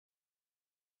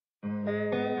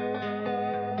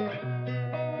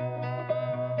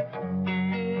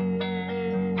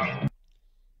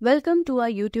Welcome to our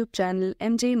YouTube channel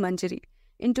Manjari.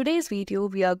 In today's video,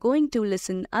 we are going to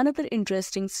listen another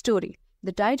interesting story.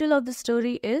 The title of the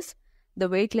story is The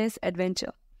Weightless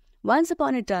Adventure. Once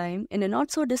upon a time, in a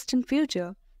not-so-distant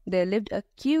future, there lived a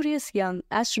curious young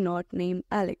astronaut named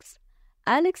Alex.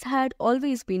 Alex had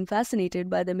always been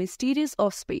fascinated by the mysteries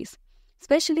of space,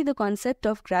 especially the concept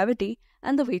of gravity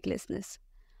and the weightlessness.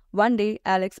 One day,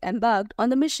 Alex embarked on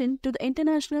the mission to the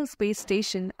International Space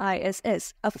Station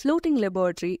ISS, a floating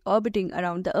laboratory orbiting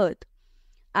around the Earth.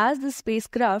 As the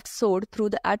spacecraft soared through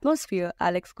the atmosphere,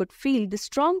 Alex could feel the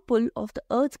strong pull of the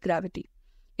Earth's gravity.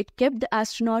 It kept the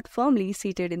astronaut firmly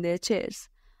seated in their chairs.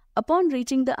 Upon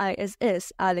reaching the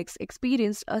ISS, Alex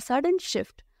experienced a sudden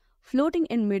shift. Floating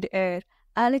in mid-air,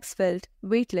 Alex felt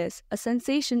weightless, a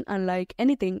sensation unlike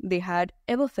anything they had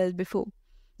ever felt before.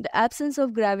 The absence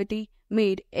of gravity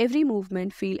made every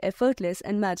movement feel effortless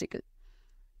and magical.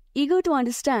 Eager to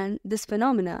understand this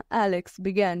phenomena, Alex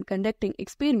began conducting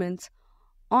experiments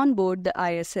on board the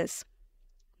ISS.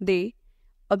 They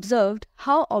observed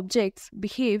how objects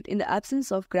behaved in the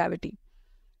absence of gravity.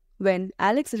 When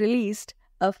Alex released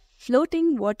a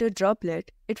floating water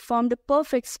droplet, it formed a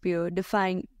perfect sphere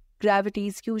defying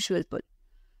gravity's usual pull.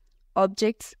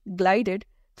 Objects glided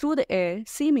through the air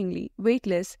seemingly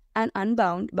weightless and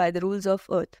unbound by the rules of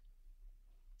Earth.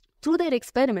 Through their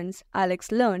experiments,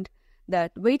 Alex learned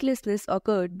that weightlessness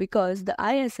occurred because the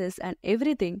ISS and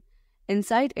everything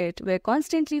inside it were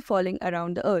constantly falling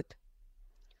around the Earth.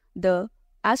 The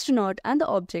astronaut and the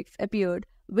objects appeared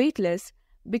weightless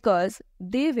because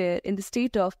they were in the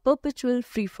state of perpetual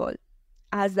freefall.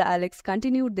 As the Alex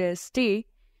continued their stay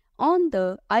on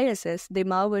the ISS, they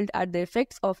marveled at the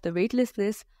effects of the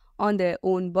weightlessness on their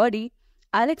own body.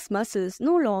 Alex's muscles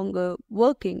no longer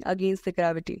working against the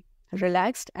gravity,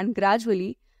 relaxed and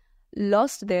gradually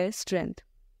lost their strength.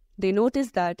 They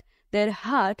noticed that their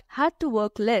heart had to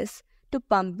work less to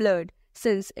pump blood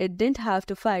since it didn't have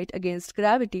to fight against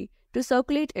gravity to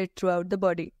circulate it throughout the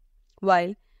body.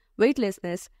 While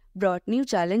weightlessness brought new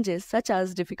challenges such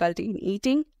as difficulty in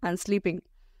eating and sleeping,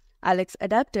 Alex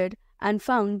adapted and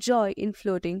found joy in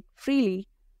floating freely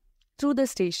through the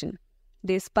station.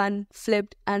 They spun,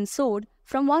 flipped, and soared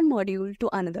from one module to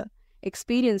another,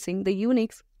 experiencing the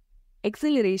unique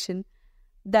exhilaration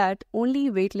that only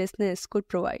weightlessness could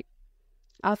provide.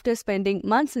 After spending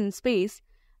months in space,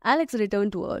 Alex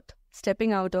returned to Earth.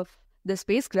 Stepping out of the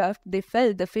spacecraft, they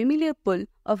felt the familiar pull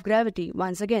of gravity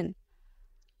once again.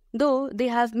 Though they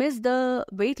have missed the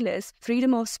weightless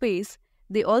freedom of space,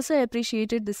 they also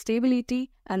appreciated the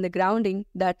stability and the grounding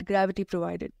that gravity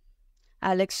provided.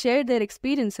 Alex shared their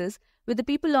experiences with the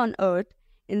people on Earth,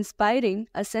 inspiring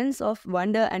a sense of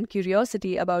wonder and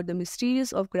curiosity about the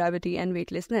mysteries of gravity and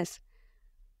weightlessness.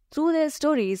 Through their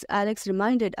stories, Alex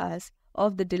reminded us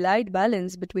of the delicate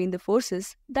balance between the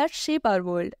forces that shape our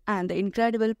world and the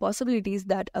incredible possibilities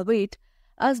that await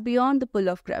us beyond the pull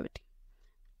of gravity.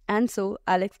 And so,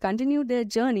 Alex continued their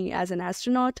journey as an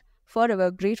astronaut,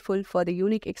 forever grateful for the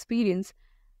unique experience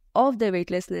of their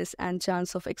weightlessness and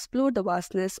chance of explore the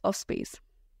vastness of space.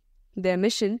 Their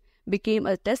mission became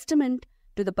a testament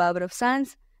to the power of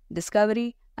science,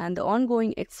 discovery, and the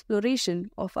ongoing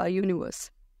exploration of our universe.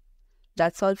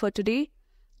 That's all for today.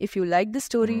 If you like the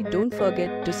story, don't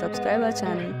forget to subscribe our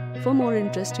channel for more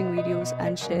interesting videos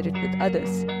and share it with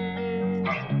others.